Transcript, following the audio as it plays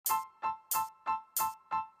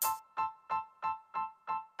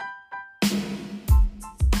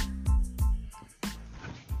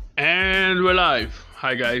And we're live.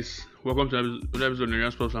 Hi guys, welcome to another episode of the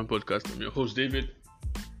Nigerian Sports Fan Podcast. I'm your host David.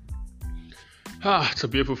 It's a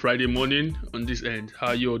beautiful Friday morning on this end. How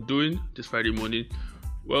are you all doing this Friday morning?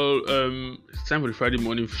 Well, it's time for the Friday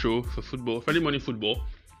morning show for football, Friday morning football,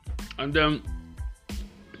 and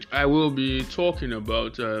I will be talking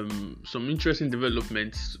about some interesting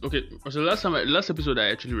developments. Okay, so last episode I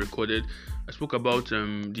actually recorded, I spoke about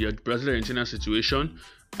the Brazil-Argentina situation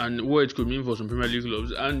and what it could mean for some Premier League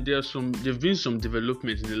clubs. And there've been some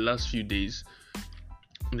developments in the last few days.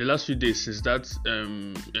 Since that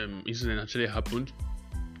incident actually happened.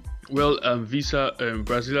 Well,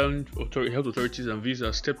 Brazilian health authorities and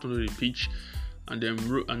Visa stepped onto the pitch and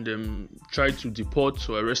tried to deport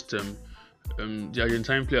or arrest the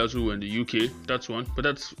Argentine players who were in the UK. That's one, but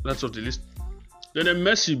that's off the list. Then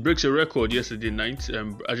Messi breaks a record yesterday night.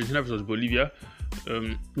 Argentina versus Bolivia.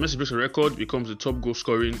 Messi breaks a record, becomes the top goal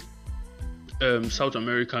scoring South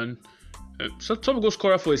American top goal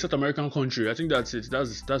scorer for a South American country. I think that's it.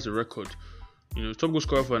 That's the record. Top goal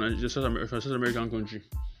scorer for a South American country.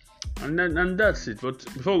 And that's it. But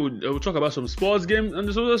before we'll talk about some sports games, and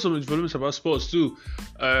there's also some developments about sports too.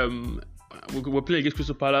 We're playing against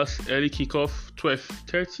Crystal Palace. Early kickoff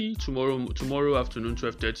 12:30 tomorrow afternoon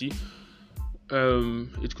 12:30.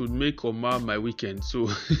 It could make or mar my weekend. So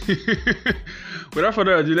without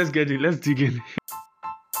further ado, let's dig in.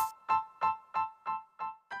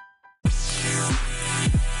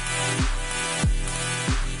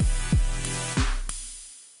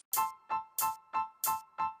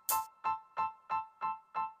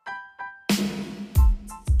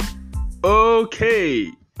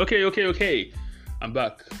 Okay. I'm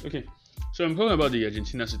back. Okay. So I'm talking about the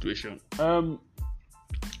Argentina situation. The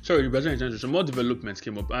Brazilian situation. More developments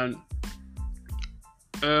came up, and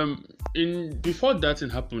before that thing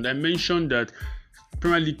happened, I mentioned that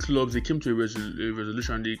Premier League clubs, they came to a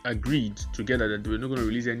resolution. They agreed together that they were not going to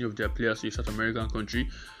release any of their players to a South American country,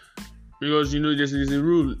 because there's a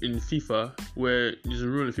rule in FIFA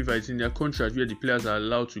it's in their contract where the players are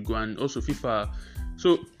allowed to go, and also FIFA.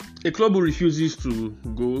 So a club who refuses to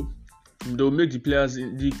go, they'll make the players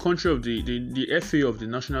in the country of the FA of the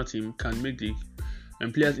national team can make the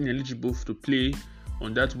players ineligible to play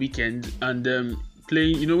on that weekend. And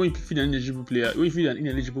playing, when you feed an ineligible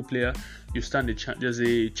player, you stand a chance. There's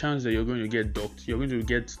a chance that you're going to get docked. You're going to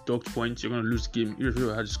get docked points. You're going to lose the game. You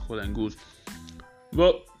don't have the score and goals.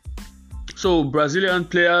 But so Brazilian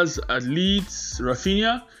players at Leeds,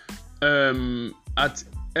 Rafinha, at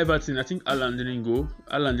Everton, I think Alan didn't go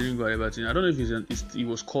at Everton. I don't know if he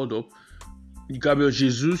was called up. Gabriel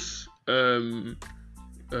Jesus,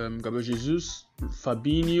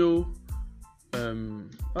 Fabinho.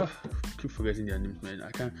 I keep forgetting their names, man.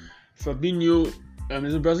 I can't. Fabinho.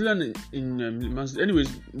 There's a Brazilian in anyways,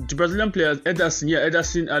 the Brazilian players,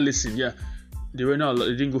 Ederson, Alisson, they were not.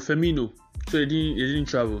 They didn't go. Firmino, so they didn't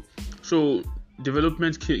travel. So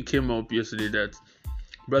development came up yesterday that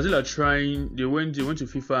Brazil are trying. They went to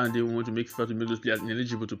FIFA and they want to make FIFA to make those players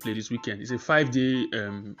ineligible to play this weekend. It's a 5-day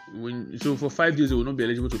so for 5 days they will not be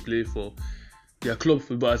eligible to play for their club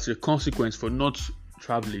football as a consequence for not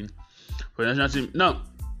traveling for the national team. Now,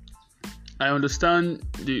 I understand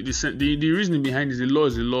the reasoning behind this. The law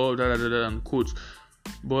is the law, and quotes.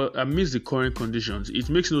 But amidst the current conditions, it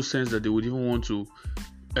makes no sense that they would even want to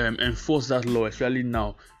enforce that law, especially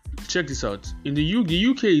now. Check this out. In the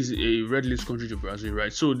UK is a red list country to Brazil,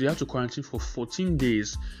 right? So they have to quarantine for 14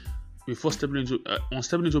 days before stepping into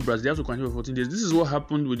Brazil. They have to quarantine for 14 days. This is what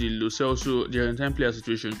happened with the Lo Celso, the Argentine player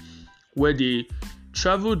situation, where they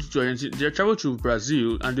traveled to Argentina. They traveled to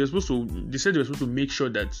Brazil, and they said they were supposed to make sure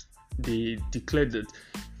that they declared that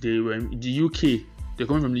they were in the UK. They're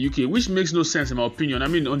coming from the UK, which makes no sense in my opinion. I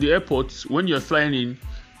mean, on the airport when you're flying in,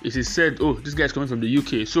 it is said, "Oh, this guy's coming from the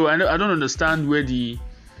UK." So I don't understand where they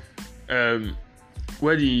have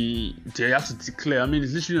to declare. I mean,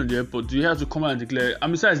 it's literally on the airport. Do you have to come out and declare?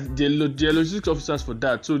 And besides, they're logistics officers for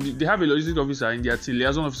that. So they have a logistics officer in their team,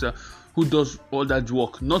 liaison officer, who does all that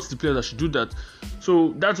work, not the player that should do that.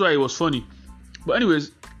 So that's why it was funny. But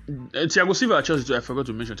anyways, Thiago Silva at Chelsea, I forgot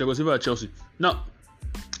to mention Thiago Silva at Chelsea. Now,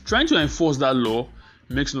 trying to enforce that law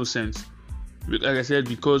makes no sense. Like I said,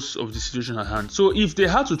 because of the situation at hand. So if they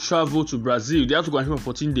had to travel to Brazil, they have to quarantine for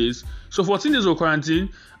 14 days. So 14 days of quarantine,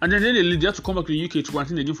 and then they have to come back to the UK to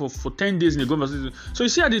quarantine again for 10 days in the government. So you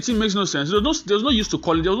see how the team makes no sense. There was no use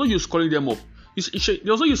calling them up.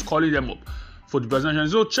 There was no use calling them up for the Brazilian.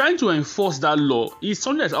 So trying to enforce that law is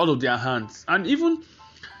something that's out of their hands. And even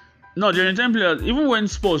now, the Argentine players, even when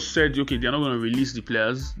Spurs said, okay, they're not going to release the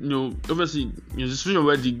players, obviously, the situation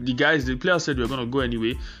where the players said we're going to go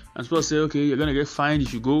anyway, and Spurs said, okay, you're going to get fined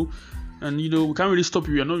if you go. and we can't really stop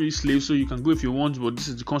you. You're not really slaves, so you can go if you want. But these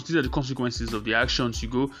are the consequences of the actions you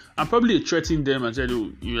go. And probably threatening them and said,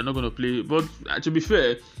 "Oh, you're not going to play." But to be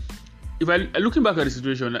fair, if I looking back at the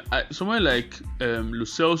situation, someone like Lo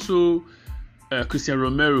Celso, Christian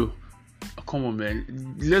Romero, oh, come on,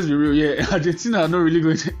 man, let's be real. Yeah, Argentina are not really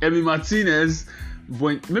going to. Emi Martinez,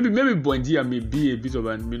 maybe Buendia may be a bit of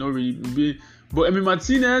may not really be, but Emi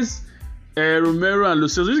Martinez, Romero and Lo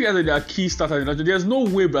Celso, these guys are their key starters. There's no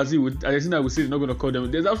way Argentina will say they're not going to call them.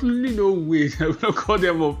 There's absolutely no way they're going to call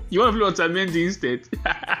them up. You want to play Otamendi instead?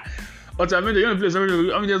 Otamendi, you want to play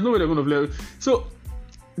something? I mean, there's no way they're going to play. So,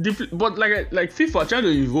 but like FIFA trying to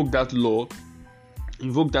invoke that law,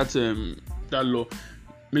 that law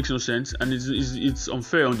makes no sense, and it's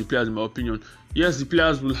unfair on the players, in my opinion. Yes, the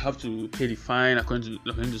players will have to pay the fine according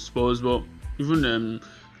to Spurs, but even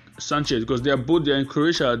Sanchez, because they're in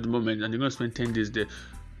Croatia at the moment and they're going to spend 10 days there.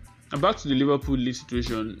 And back to the Liverpool league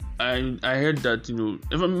situation, I heard that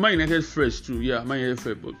Man United Fred too. Yeah, Man United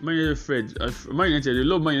Fred, but Man United Fred, Man United, a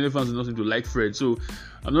lot of Man United fans do not seem to like Fred, so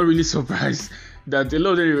I'm not really surprised that a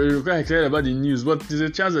lot of them are quite excited about the news. But there's a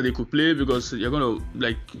chance that they could play because you're going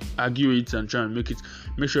to argue it and try and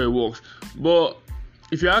make sure it works. But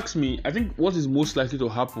if you ask me, I think what is most likely to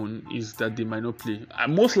happen is that they might not play.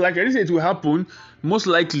 Most likely, I didn't say it will happen. Most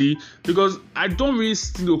likely, because I don't really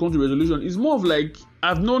think they'll come to resolution. It's more of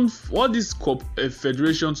I've known all these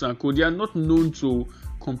federations and co. They are not known to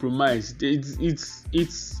compromise.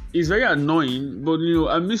 It's very annoying. But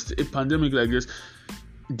amidst a pandemic like this,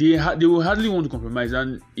 they will hardly want to compromise,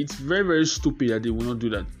 and it's very, very stupid that they will not do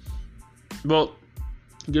that. But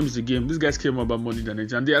game is a game. These guys care more about money than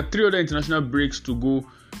it, and there are 3 other international breaks to go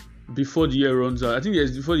before the year runs out. I think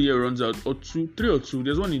before the year runs out, or 3 or 2.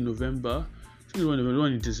 There's one in November. I think there's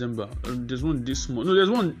one in December. There's one this month. No, there's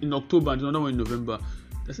one in October and another one in November.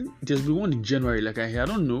 I think there's been one in January. I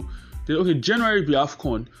don't know. January will be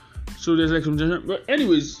AFCON. So there's some general. But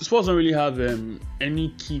anyways, Spurs don't really have any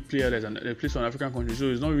key player that's a place for an African country, so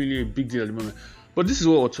it's not really a big deal at the moment. But this is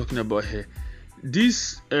what we're talking about here.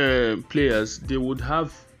 These players, these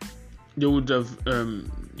players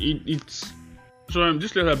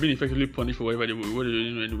have been effectively punished for whatever they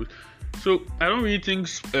doing anyway. So I don't really think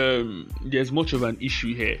there's much of an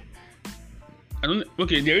issue here.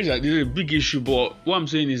 There's a big issue, but what I'm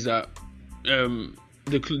saying is that the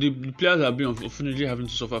players have been unfortunately having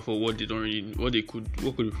to suffer for what could be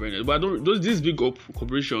prevented. But these big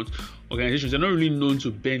corporations, organizations, they're not really known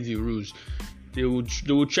to bend the rules. They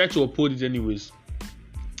would try to uphold it anyways.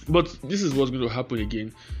 But this is what's going to happen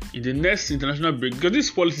again in the next international break, because this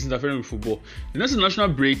policy is interfering with football. The next international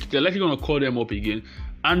break, they're likely going to call them up again,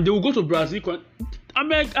 and they will go to Brazil. I'm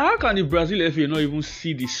like, how can the Brazil FA not even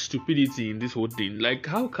see the stupidity in this whole thing?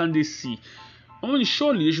 How can they see?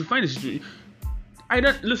 Surely they should find a situation.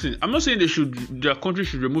 Listen, I'm not saying their country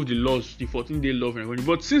should remove the laws, the 14-day law and everything,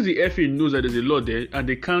 but since the FA knows that there's a law there and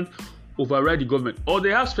they can't override the government, or they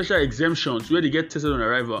have special exemptions where they get tested on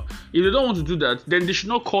arrival, if they don't want to do that, then they should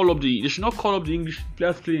not call up the English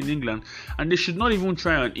players playing in England, and they should not even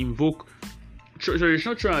try and they should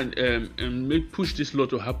not try and push this law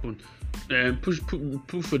to happen, push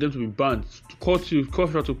for them to be banned, call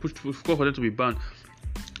for them to be banned.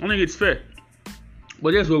 I think it's fair.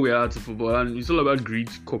 But that's where we are at football, and it's all about greed,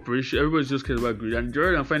 cooperation. Everybody's just cares about greed, and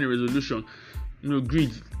rather than finding a resolution,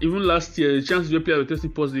 greed. Even last year, the chances where players were testing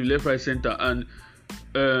positive left, right, center, and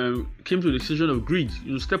came to the decision of greed.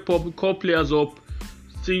 Step up, call players up,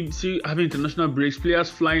 see having international breaks, players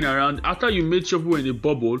flying around. After you made sure people were in a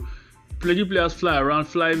bubble, players fly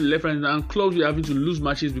left, right, center, and clubs were having to lose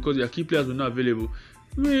matches because their key players were not available.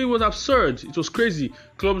 It was absurd. It was crazy.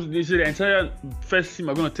 Clubs, they said the entire first team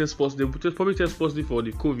are going to test positive. They will probably test positive for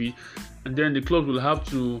the COVID, and then the clubs will have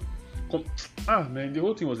to the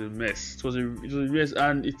whole thing was a mess. It was a mess,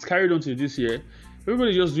 and it's carried on to this year.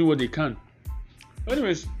 Everybody just do what they can.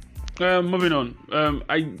 Anyways, moving on.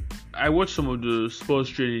 I watched some of the Spurs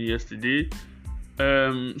training yesterday.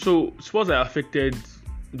 So Spurs are affected.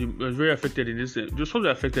 Very affected in this. The Spurs are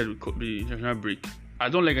affected with the international break. I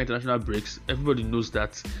don't like international breaks. Everybody knows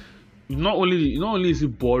that. Not only is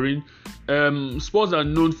it boring, Spurs are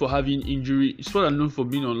known for having injury. Spurs are known for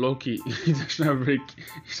being unlucky. International break,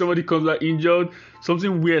 if somebody comes out injured,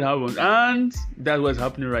 something weird happens, and that's what's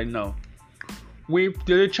happening right now. There's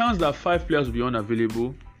a chance that 5 players will be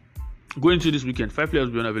unavailable going into this weekend. 5 players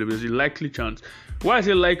will be unavailable. There's a likely chance. Why I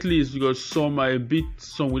say likely is because some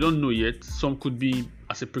we don't know yet. Some could be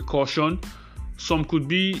as a precaution. Some could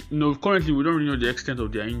be, currently we don't really know the extent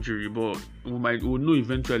of their injury, but we'll know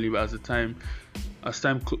eventually as time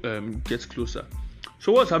gets closer.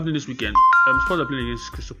 So what's happening this weekend? Spurs are playing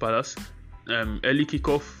against Crystal Palace. Early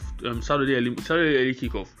kickoff Saturday early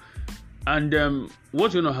kickoff. And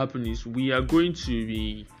what's going to happen is we're going to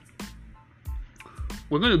be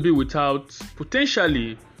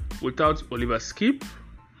potentially without Oliver Skip,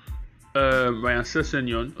 Ryan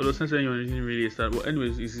Sessegnon, although Sessegnon didn't really start. Well,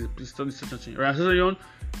 anyways, he's starting Ryan Sessegnon,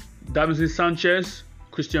 Davinson Sanchez,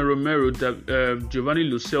 Christian Romero, Giovanni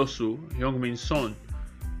Lo Celso, Heung-min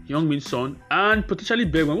Son, and potentially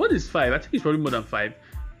Bergwijn. What is 5? I think it's probably more than 5.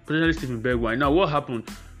 Potentially Stephen Bergwijn. Now, what happened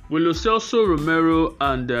with Lo Celso, Romero,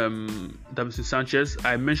 and Davinson Sanchez?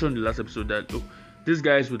 I mentioned in the last episode that these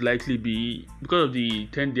guys would likely be, because of the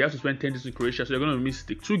 10, they have to spend 10 days in Croatia, so they're going to miss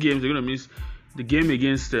the 2 games. They're going to miss the game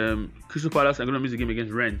against Crystal Palace. They're going to miss the game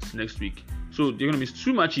against Rennes next week. So they're going to miss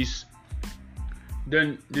 2 matches.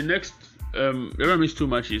 Then the next, they're going to miss 2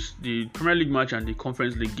 matches: the Premier League match and the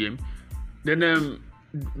Conference League game. Then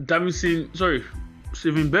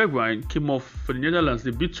Steven Bergwijn came off for the Netherlands.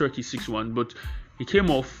 They beat Turkey 6-1, but he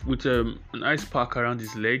came off with an ice pack around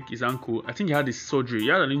his leg, his ankle. I think he had his surgery. He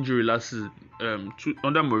had an injury last season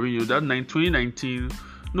under Mourinho.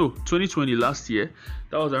 2020 last year.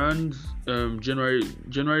 That was around January,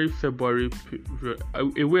 February.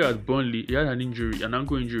 Away at Burnley, he had an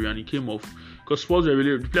ankle injury, and he came off because Spurs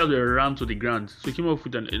the players were rammed to the ground. So he came off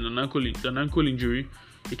with an ankle injury.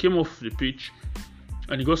 He came off the pitch,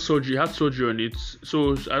 and he got surgery. He had surgery on it.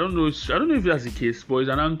 So I don't know if that's the case, but it's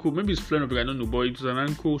an ankle. Maybe it's flare up. I don't know, but it was an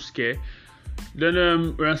ankle scare. Then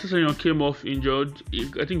Ryan Sessegnon came off injured.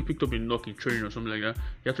 I think he picked up a knock in training or something like that.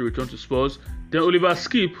 He had to return to Spurs. Then Oliver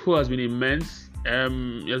Skip, who has been immense. He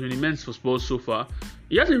has been immense for Spurs so far.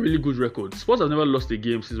 He has a really good record. Spurs have never lost a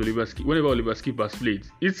game since whenever Oliver Skip has played.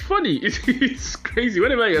 It's funny. It's crazy.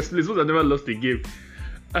 Whenever he has played, Spurs have never lost a game.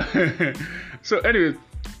 So anyway,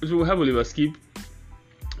 so we have Oliver Skip.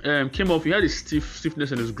 Came off. He had a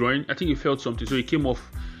stiffness in his groin. I think he felt something, so he came off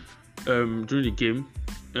during the game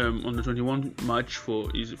on the 21 match for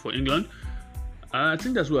England. I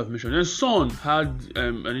think that's what I've mentioned. And Son had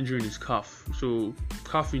an injury in his calf, so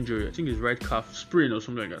calf injury. I think his right calf sprain or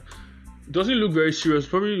something like that. Doesn't look very serious.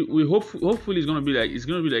 Probably hopefully it's gonna be like he's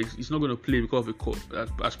not gonna play because of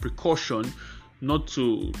as precaution, not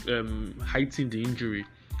to heighten the injury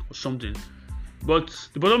or something. But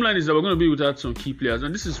the bottom line is that we're going to be without some key players,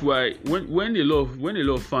 and this is why when a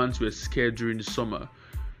lot of fans were scared during the summer,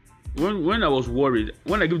 when I was worried,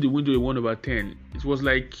 when I gave the window a 1/10, it was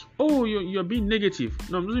like, oh, you're being negative.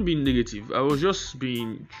 No, I'm not being negative. I was just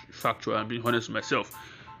being factual and being honest with myself.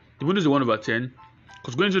 The window is a 1/10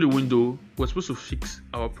 because going to the window, we're supposed to fix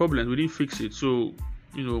our problems. We didn't fix it, so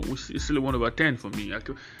it's still a 1/10 for me. I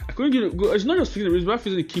couldn't get it. It's not just fixing it's about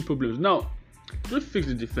fixing the key problems now. Don't fix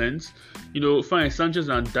the defense. Fine. Sanchez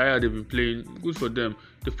and Dyer, they've been playing good for them.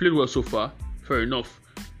 They've played well so far. Fair enough.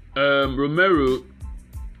 Romero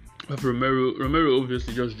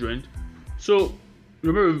obviously just joined. So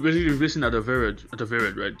Romero basically replacing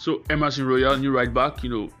Atavered, right? So Emerson Royal, new right back.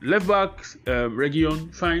 Left back, Region,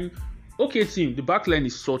 fine. Okay, team. The back line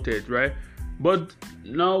is sorted, right? But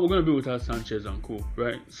now we're gonna be without Sanchez and co,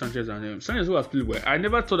 right? Sanchez who has played well. I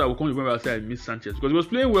never thought I would come to the point where I said I missed Sanchez because he was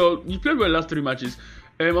playing well. He played well last 3 matches.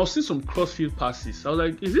 I was seeing some crossfield passes. I was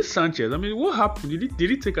like, is this Sanchez? I mean, what happened? Did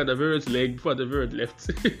he take Atavered's leg before Atavered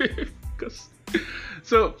left?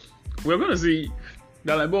 So we're gonna see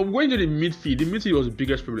that. But going to the midfield. The midfield was the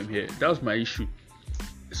biggest problem here. That was my issue.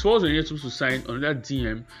 Spurs were supposed to sign another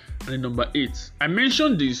DM and then number 8. I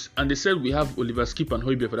mentioned this and they said we have Oliver Skip and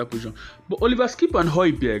Højbjerg for that position. But Oliver Skip and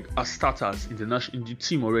Højbjerg are starters in the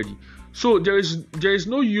team already. So there is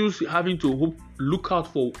no use having to look out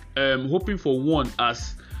for hoping for one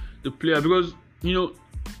as the player, because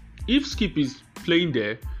if Skip is playing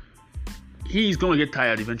there, he's gonna get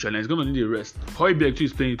tired eventually and he's gonna need a rest. Højbjerg too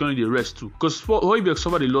is playing, he's gonna need a rest too. Because Højbjerg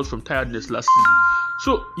suffered a lot from tiredness last season.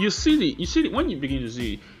 So you see when you begin to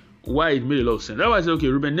see why it made a lot of sense. That's why I said, okay,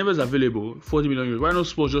 Ruben Neves available, 40 million euros. Why not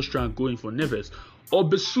Spurs just try and go in for Neves? Or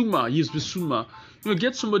Bissouma, yes, Bissouma.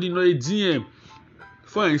 Get somebody, a DM.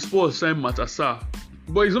 Fine, Spurs sign Matassa.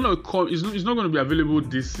 But he's not going to be available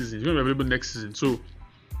this season. He's going to be available next season. So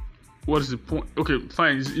what is the point? Okay,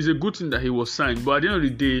 fine. It's a good thing that he was signed. But at the end of the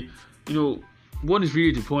day, what is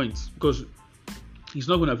really the point? Because he's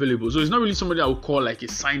not going to be available. So it's not really somebody I would call like a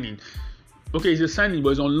signing. Okay, it's a signing, but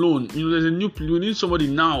it's on loan. There's we need somebody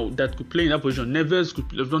now that could play in that position. Neves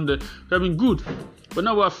could have done that. Could have been good. But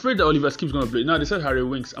now we're afraid that Oliver Skip's going to play. Now they said Harry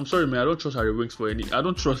Winks. I'm sorry, man. I don't trust Harry Winks for any. I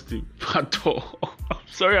don't trust him at all.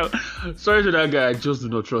 Sorry to that guy. I just do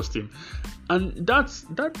not trust him. And that.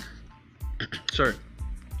 Sorry.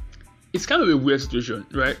 It's kind of a weird situation,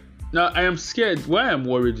 right? Now I am scared. Why I'm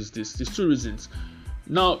worried is this. There's 2 reasons.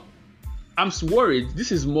 Now I'm worried.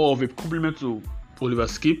 This is more of a compliment to Oliver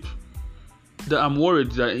Skip, that I'm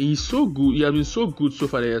worried that he's so good. He has been so good so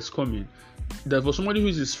far that he has come in. That for somebody who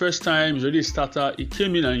is his first time, he's already a starter. He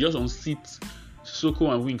came in and just unseat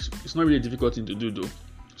Sissoko and Winks. It's not really a difficult thing to do though.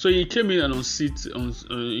 So he came in and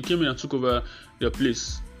he came in and took over their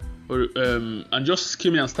place, and just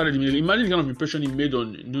came in and started immediately. Imagine the kind of impression he made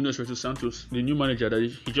on Nuno Espirito Santos, the new manager, that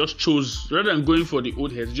he just chose, rather than going for the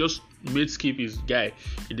old heads, just made Skip his guy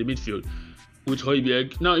in the midfield with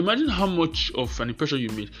Højbjerg. Now imagine how much of an impression you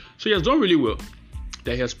made. So he has done really well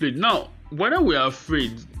that he has played. Now, whether we are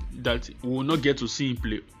afraid that we will not get to see him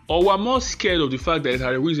play, or we're more scared of the fact that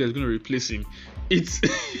Harry Winks is going to replace him, it's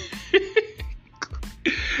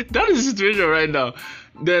that is the situation right now.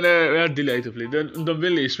 Then we have Dele Alli to play. Then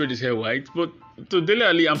Ndombele spread his hair white, but to Dele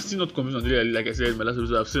Alli, I'm still not convinced on Dele Alli. Like I said in my last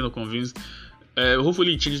episode, I'm still not convinced.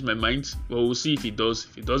 Hopefully he changes my mind, but we'll see if he does.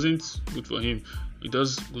 If he doesn't, good for him. If he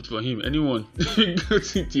does, good for him. Anyone, he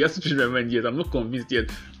has to change my mind yet. I'm not convinced yet.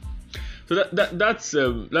 So that's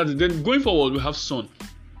then going forward we have Son.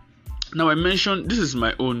 Now I mentioned this is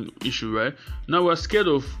my own issue, right? Now we're scared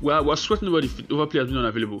of we're sweating over players being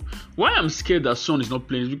unavailable. Why I'm scared that Son is not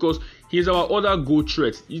playing is because he's our other goal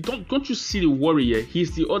threat. Don't you see the worry here?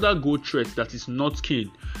 He's the other goal threat that is not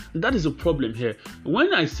Kane. That is a problem here. When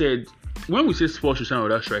we say Spurs should sign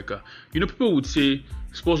another striker, people would say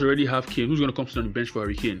Spurs already have Kane. Who's going to come sit on the bench for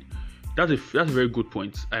Harry Kane? That's a very good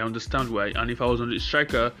point. I understand why. And if I was on the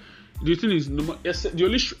striker, the thing is, the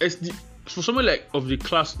only for someone like in the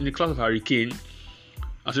class of Harry Kane,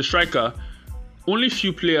 as a striker, only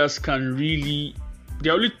few players can really.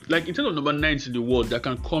 They're only like in terms of number 9s in the world that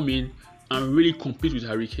can come in and really compete with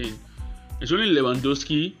Harry Kane. It's only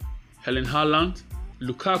Lewandowski, Erling Haaland,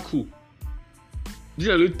 Lukaku. These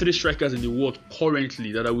are the 3 strikers in the world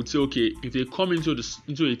currently that I would say, okay, if they come into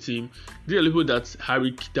a team, these are people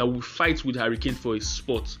that will fight with Harry Kane for his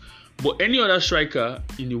spot. But any other striker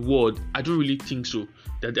in the world, I don't really think so.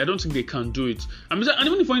 That I don't think they can do it. And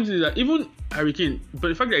even the funny thing is that even Harry Kane, but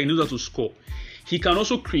the fact that he knows how to score, he can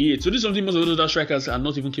also create. So this is something most of those other strikers are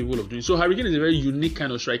not even capable of doing. So Harry Kane is a very unique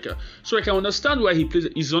kind of striker. So I can understand why he plays.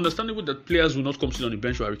 It's understandable that players will not come sit on the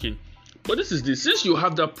bench for Harry Kane. But since you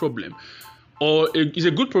have that problem, it's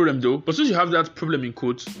a good problem though, but since you have that problem in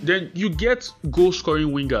quotes, then you get goal-scoring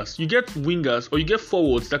wingers. You get wingers or you get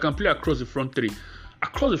forwards that can play across the front 3,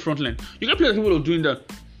 across the front line. You get players capable of doing that.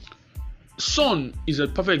 Son is a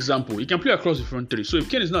perfect example. He can play across the front 3. So if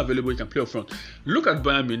Kane is not available, he can play up front. Look at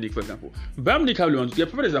Bayern Munich, for example. Bayern Munich have Lewandowski. They're a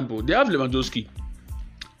perfect example. They have Lewandowski.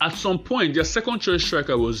 At some point, their second choice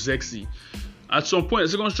striker was Zexi. At some point, the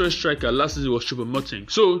second choice striker last season was Choupo-Moting.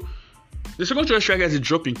 So the second choice striker has a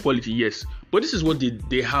drop in quality, yes. But this is what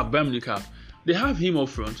they have. Bayern Munich have. They have him up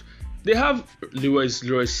front. They have Leroy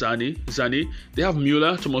Sané. They have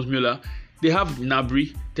Thomas Müller. They have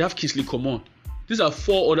Gnabry. They have Kingsley Coman. These are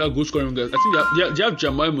 4 other goal scoring guys. I think they have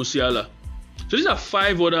Jamal Musiala. So these are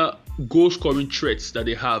 5 other goal scoring threats that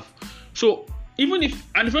they have. So even if,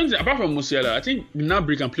 and the funny thing, apart from Musiala, I think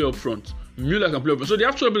Gnabry can play up front. Müller can play up front. So they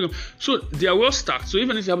have 2 so they are well stacked. So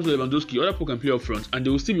even if it happens to Lewandowski, other people can play up front, and they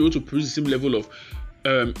will still be able to produce the same level of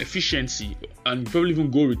efficiency and probably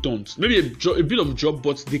even goal returns. Maybe a bit of drop,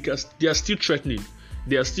 but they are still threatening.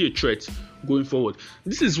 They are still a threat going forward.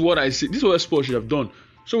 This is what I say. This is what Spurs should have done.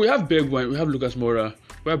 So we have Bergwijn, we have Lucas Moura,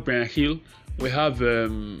 we have Brian Hill, we have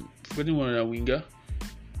forgetting one other winger.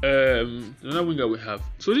 Another winger we have.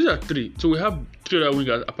 So these are 3. So we have 3 other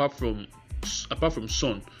wingers apart from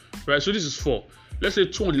Son, right? So this is 4. Let's say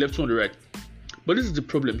 2 on the left, 2 on the right. But this is the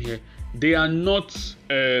problem here. They are not.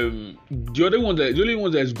 The only one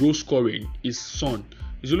that is goal scoring is Son.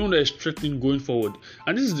 It's the only one that is threatening going forward.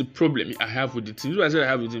 And this is the problem I have with the team. This is what I said I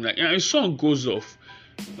have with the team. Like, if Son goes off,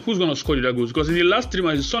 who's going to score the other goals? Because in the last 3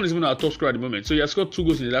 matches, Son is even our top scorer at the moment. So he has scored 2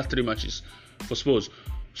 goals in the last 3 matches for Spurs.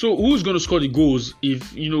 So who's going to score the goals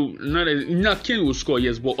if, not Kane will score,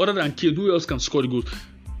 yes, but other than Kane, who else can score the goals?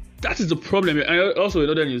 That is the problem. And also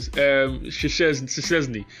another news,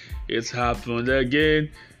 Szczesny. It's happened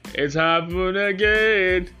again. It's happened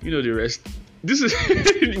again. You know the rest. This is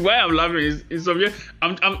why I'm laughing.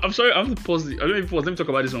 I'm sorry. I'm pausing. Let me talk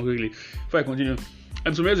about this one quickly before I continue.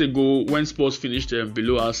 Some years ago, when Spurs finished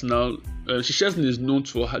below Arsenal, Szczesny is known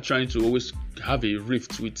for trying to always have a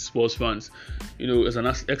rift with Spurs fans. As an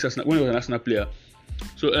ex-Arsenal, when he was an Arsenal player.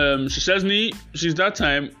 So Szczesny, since that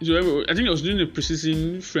time, I think it was during the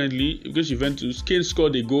preseason friendly against Juventus. Kane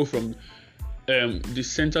scored a goal from the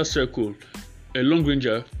center circle, a long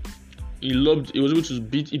ranger. He was able to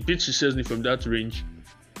beat Szczesny from that range,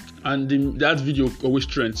 and that video always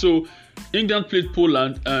trends. So England played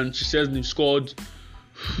Poland, and Szczesny scored.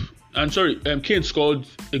 Kane scored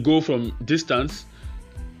a goal from distance,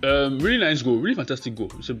 Really nice goal, really fantastic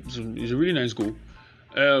goal. It's a really nice goal.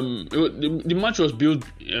 The match was built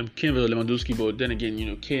Kane versus Lewandowski, but then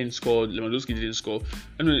again, Kane scored, Lewandowski didn't score.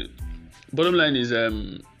 Anyway, bottom line is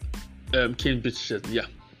Kane beat Szczesny. Yeah.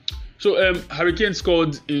 So Harry Kane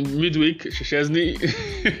scored in midweek. Szczesny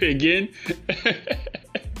again.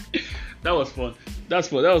 That was fun.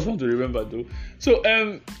 That was fun to remember though. So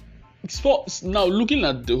sports now looking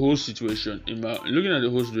at the whole situation.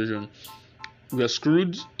 We are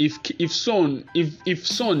screwed. If Son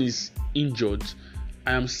is injured,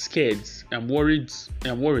 I am scared. I'm worried.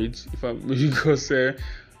 Because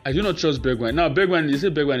I do not trust Bergwijn. Now they say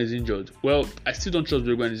Bergwijn is injured. Well, I still don't trust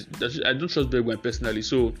Bergwijn. I don't trust Bergwijn personally.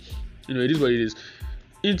 So it is what it is.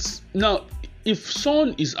 It's now if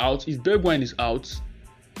Son is out, if Bergwijn is out,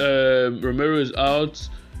 Romero is out,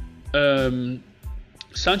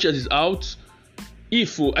 Sanchez is out. I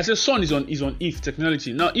said Son is on if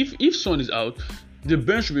technicality. Now if Son is out, the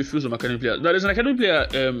bench should be filled with academy players. Now there's an academy player,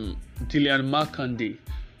 Dylan Markande.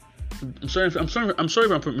 I'm sorry if I'm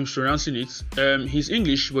mispronouncing it. He's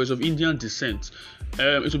English, but he's of Indian descent.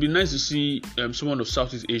 It would be nice to see someone of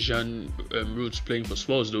Southeast Asian roots playing for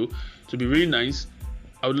Spurs, though. It would be really nice.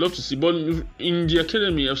 I would love to see. But in the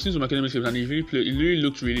academy, I've seen some academy games, and he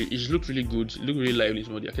looked really good. He looked really lively in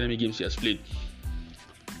some of the academy games he has played.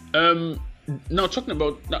 Now talking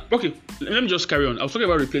about okay, let me just carry on. I was talking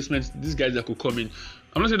about replacements. These guys that could come in.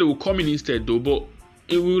 I'm not saying they will come in instead, though, but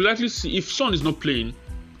we will likely see if Son is not playing.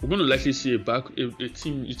 We're going to likely see a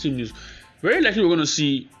team news. Very likely we're going to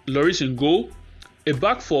see Lloris in goal, a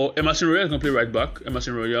back four. Emerson Royal is going to play right back.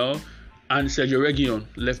 Emerson Royal and Sergio Reguilon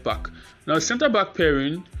left back. Now centre back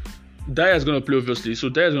pairing, Dyer is going to play obviously, so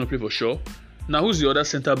Dyer is going to play for sure. Now who's the other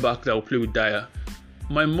centre back that will play with Dyer?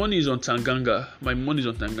 My money is on Tanganga.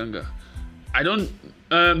 I don't.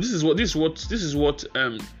 This is what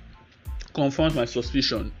confirms my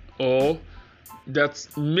suspicion, or that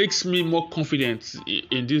makes me more confident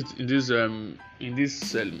in this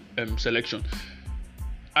selection.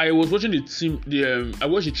 I was watching the team. I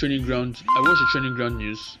watched the training ground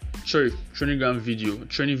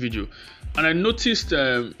video, and I noticed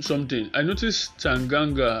something. I noticed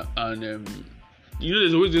Tanganga and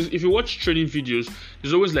there's always this, if you watch training videos,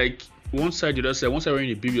 there's always like one side, the other side. One side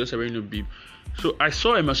wearing a bib, the other side wearing a bib. So I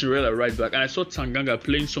saw Emerson Royal at right back, and I saw Tanganga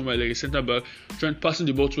playing somewhere like a centre back, passing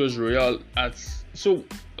the ball towards Royal so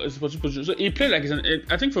he played like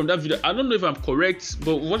I think from that video. I don't know if I'm correct,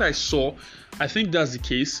 but what I saw, I think that's the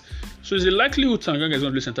case. So it's a likelihood Tanganga is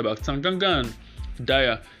going to play centre back. Tanganga and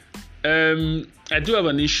Dyer. I do have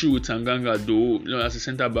an issue with Tanganga though. As a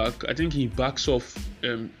centre back, I think he backs off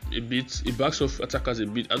a bit. He backs off attackers a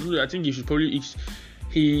bit. I think he should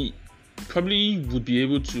probably would be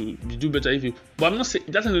able to do better if he. But I'm not saying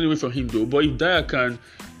that's not away from him though. But if Dyer can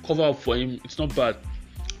cover up for him, it's not bad.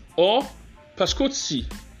 Or Pascozzi.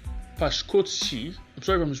 I'm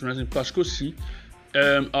sorry if I'm mispronouncing. Pascozzi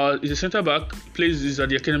is a centre back. Is at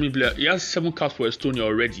the academy player. He has 7 caps for Estonia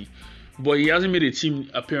already, but he hasn't made a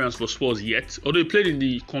team appearance for Spurs yet. Although he played in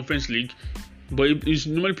the Conference League, but he's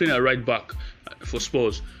normally playing at right back for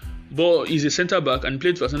Spurs. But he's a centre back and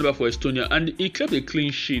played for centre back for Estonia, and he kept a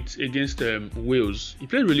clean sheet against Wales. He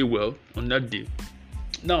played really well on that day.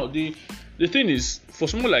 Now the thing is, for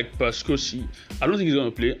someone like Pascozzi, I don't think he's going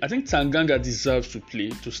to play. I think Tanganga deserves to play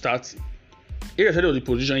to start. Irrespective of the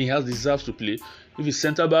position, he deserves to play. If he's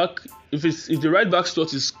centre back, if the right back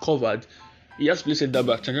slot is covered, he has to play centre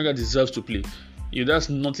back. Tanganga deserves to play. That's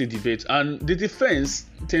not a debate. And the defense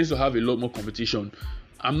tends to have a lot more competition.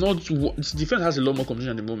 The defense has a lot more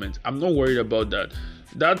competition at the moment. I'm not worried about that.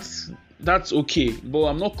 That's okay, but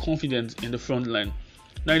I'm not confident in the front line.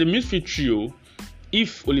 Now in the midfield trio,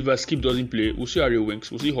 if Oliver Skip doesn't play, we'll see Harry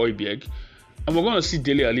Winks, we'll see Højbjerg, and we're going to see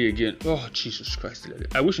Dele Alli again. Oh Jesus Christ, Dele Alli.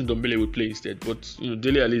 I wish Ndombele would play instead, but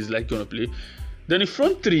Dele Alli is like going to play. Then in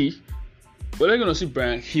front three, we're going to see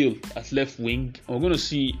Bryan Hill as left wing, and we're going to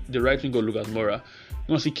see the right wing of Lucas Moura. We're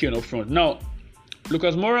going to see Kane up front. Now,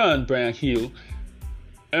 Lucas Moura and Bryan Hill.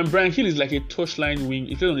 And Bryan Hill is like a touchline wing.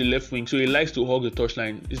 He plays on the left wing, so he likes to hug the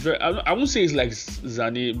touchline. It's very. I won't say it's like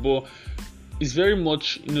Zane, but it's very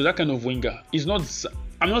much that kind of winger. It's not.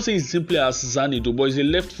 I'm not saying it's simply as Zane though, but he's a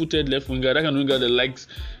left-footed left winger. That kind of winger that likes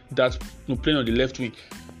that playing on the left wing.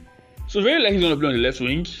 So very likely he's gonna play on the left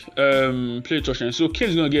wing, play touchline. So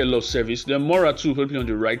Kane's gonna get a lot of service. Then Moura too will play on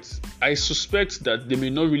the right. I suspect that they may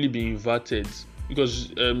not really be inverted because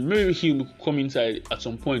maybe he will come inside at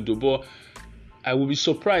some point though, but I will be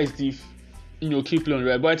surprised if keep playing on the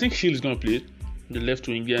right. But I think Hill is gonna play the left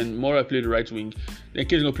wing, and Moura play the right wing. Then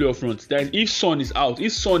Kane is gonna play up front. That if Son is out,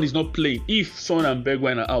 if Son is not playing, if Son and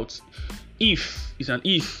Bergwijn are out, if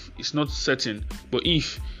it's not certain, but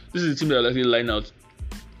if this is the team that I likely line out,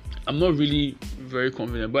 I'm not really very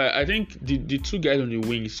confident. But I think the two guys on the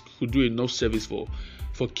wings could do enough service for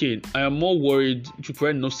Kane. I am more worried to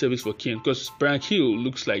provide enough service for Kane because Brian Hill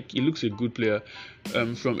looks a good player.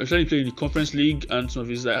 From especially playing in the Conference League and some of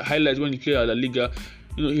his highlights when he played at La Liga,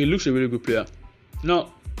 he looks a really good player.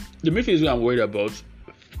 Now, the midfield is what I'm worried about.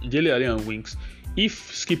 Dele Alli and wings.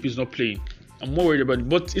 If Skip is not playing, I'm more worried about it.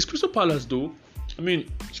 But it's Crystal Palace though.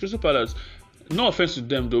 It's Crystal Palace. No offense to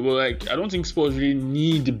them though, but I don't think Spurs really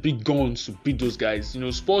need the big guns to beat those guys.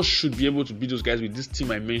 Spurs should be able to beat those guys with this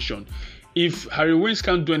team I mentioned. If Harry Winks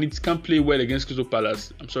can't do anything, can't play well against Crystal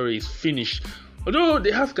Palace, I'm sorry, it's finished. Although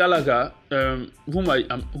they have Gallagher, whom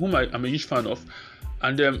I'm a huge fan of,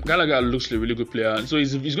 and Gallagher looks like a really good player, so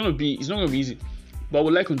it's not gonna be easy. But I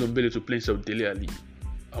would like Ndombele to play instead of Dele Alli.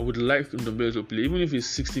 I would like Ndombele to play, even if it's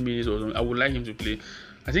 60 minutes or something. I would like him to play.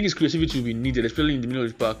 I think his creativity will be needed, especially in the middle of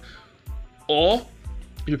the park. Or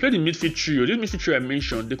if you play the midfield trio, this midfield trio I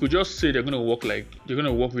mentioned, they could just say they're gonna work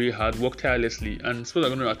really hard, work tirelessly, and suppose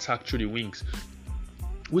they're gonna attack through the wings,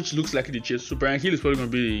 which looks like the chase. So Brian Hill is probably gonna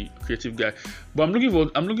be the creative guy. But I'm looking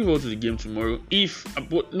forward to the game tomorrow.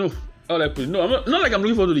 Not like I'm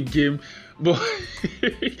looking forward to the game, but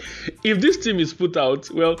if this team is put out,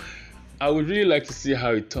 well, I would really like to see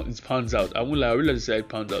how it pans out. I really like to see how it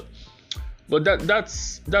pans out. But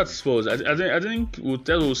that's Spurs. I think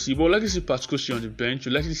we'll see. But we'll likely see Pascoci on the bench.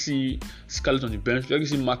 We'll likely see Scarlett on the bench. We'll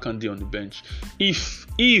likely see Markande on the bench.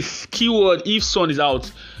 If Son is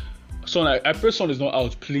out, I pray Son is not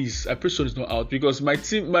out, please. I pray Son is not out because my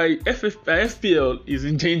team, my FPL is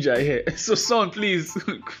in danger here. So Son, please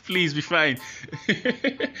be fine.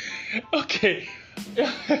 Okay.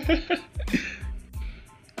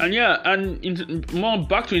 And more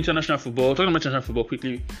back to international football. Talking about international football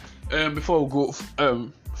quickly. Before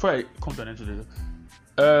I come to an end today.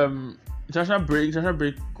 International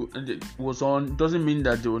break was on. Doesn't mean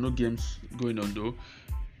that there were no games going on though.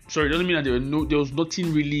 Sorry, doesn't mean that there was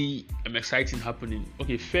nothing really exciting happening.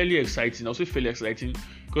 Okay, fairly exciting. I'll say fairly exciting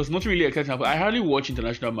because nothing really exciting happened. I hardly watch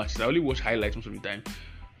international matches. I only watch highlights most of the time.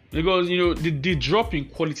 Because the drop in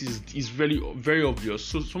quality is very, very obvious.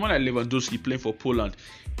 So someone like Lewandowski playing for Poland,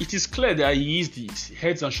 it is clear that he is the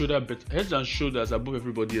heads and shoulders above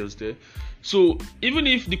everybody else there. So even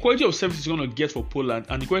if the quality of service he's going to get for Poland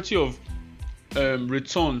and the quality of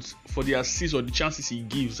returns for the assists or the chances he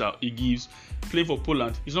gives playing for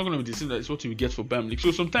Poland, it's not going to be the same as what you will get for Bayern Munich.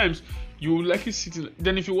 So sometimes you will likely see it.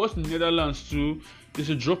 Then if you watch the Netherlands too, there's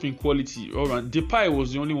a drop in quality. Alright, Depay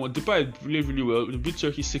was the only one. Depay played really well. They beat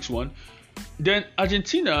Turkey 6-1. Then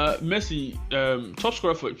Argentina, Messi, top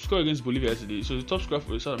scorer against Bolivia yesterday. So the top scorer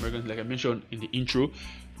for the South Americans, like I mentioned in the intro.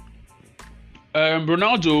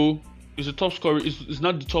 Ronaldo is the top scorer. Is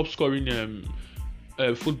not the top scoring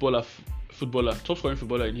footballer, top scoring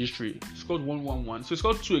footballer in history. He scored 1-1-1. So he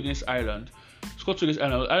scored 2 against Ireland.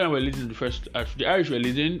 Ireland were leading in the first. The Irish were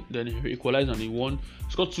leading. Then he equalized and he won.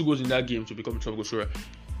 Scored 2 goals in that game to become a top goal scorer.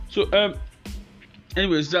 So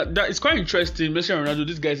anyways, that it's quite interesting. Messi and Ronaldo,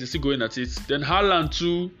 these guys are still going at it. Then Haaland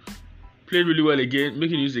too played really well again,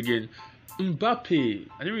 making news again. Mbappe,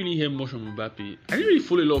 I didn't really hear much from Mbappe. I didn't really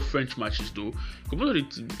follow a lot of French matches though.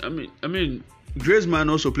 I mean, Griezmann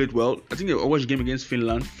also played well. I think I watched the game against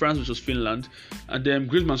Finland, France versus Finland, and then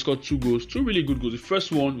Griezmann scored 2 goals, 2 really good goals. The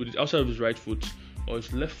first one with outside of his right foot or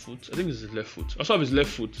his left foot. I think this is his left foot. Outside of his left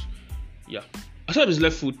foot, yeah. Outside of his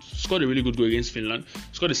left foot, scored a really good goal against Finland.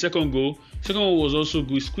 Scored the second goal. Second one was also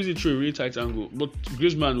good. Squeezed it through a really tight angle. But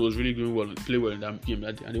Griezmann was really doing well, played well in that game,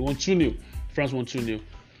 and they won 2-0. France won 2-0.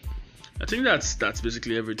 I think that's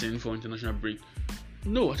basically everything for international break.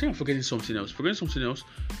 No, I think I'm forgetting something else. Forgetting something.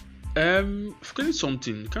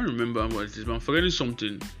 Can't remember what it is, but I'm forgetting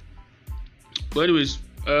something. But anyways,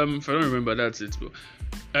 if I don't remember, that's it. But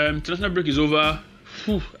international break is over.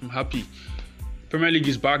 Whew, I'm happy. Premier League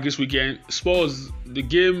is back this weekend. Spurs,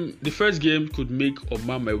 the first game could make or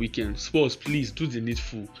mar my weekend. Spurs, please do the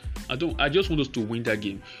needful. I just want us to win that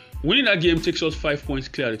game. Winning that game takes us 5 points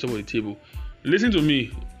clear at the top of the table. Listen to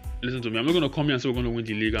me. I'm not going to come here and say we're going to win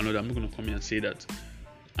the league. I'm not going to come here and say that.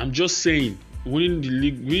 I'm just saying, winning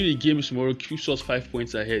the game tomorrow keeps us 5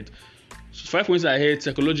 points ahead. So 5 points ahead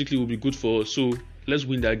psychologically will be good for us. So let's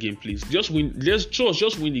win that game, please. Just win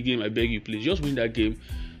the game. I beg you, please. Just win that game,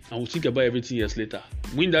 and we'll think about everything else later.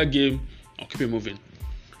 Win that game, I'll keep it moving.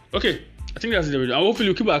 Okay, I think that's it. And hopefully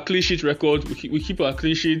we keep our clean sheet record. We keep our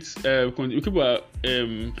clean sheets. We keep our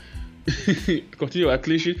continue our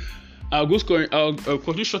clean sheet. I'll go scoring. I'll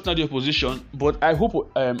continue shutting out the opposition, but I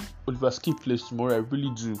hope Oliver Skip plays tomorrow. I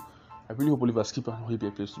really do. I really hope Oliver Skip and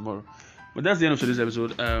Hoiberg plays tomorrow. But that's the end of today's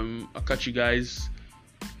episode. I'll catch you guys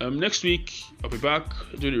next week. I'll be back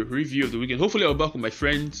doing a review of the weekend. Hopefully, I'll be back with my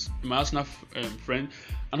friends, my Arsenal friend,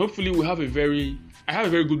 and hopefully we'll have a very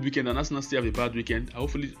good weekend, and Arsenal still have a bad weekend.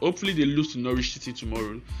 Hopefully they lose to Norwich City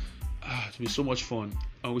tomorrow. It'll be so much fun,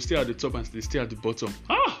 and we stay at the top and they stay at the bottom.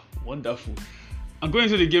 Wonderful. I'm going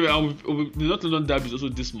to the game. The North London derby is also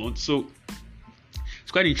this month, so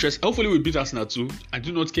it's quite interesting. Hopefully we beat Arsenal too. I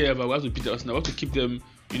do not care about we have to beat Arsenal. We have to keep them,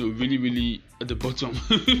 really, really at the bottom.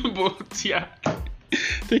 But yeah,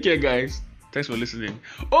 take care, guys. Thanks for listening.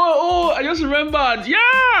 Oh, I just remembered.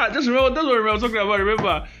 Yeah, that's what I was talking about.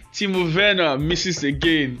 Remember, Timo Werner misses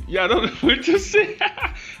again. Yeah, I don't know what to say.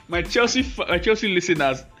 my Chelsea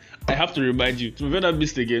listeners, I have to remind you, Timo Werner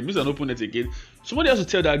missed again, missed an open net again. Somebody has to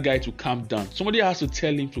tell that guy to calm down. Somebody has to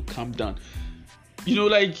tell him to calm down.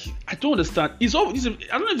 I don't understand. I don't know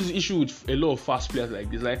if it's an issue with a lot of fast players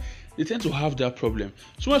like this. Like, they tend to have that problem.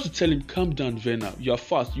 Someone has to tell him, calm down, Werner. You are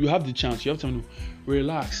fast. You have the chance. You have to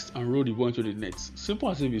relax and roll the ball into the net. Simple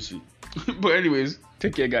as ABC. But anyways,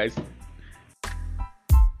 take care, guys.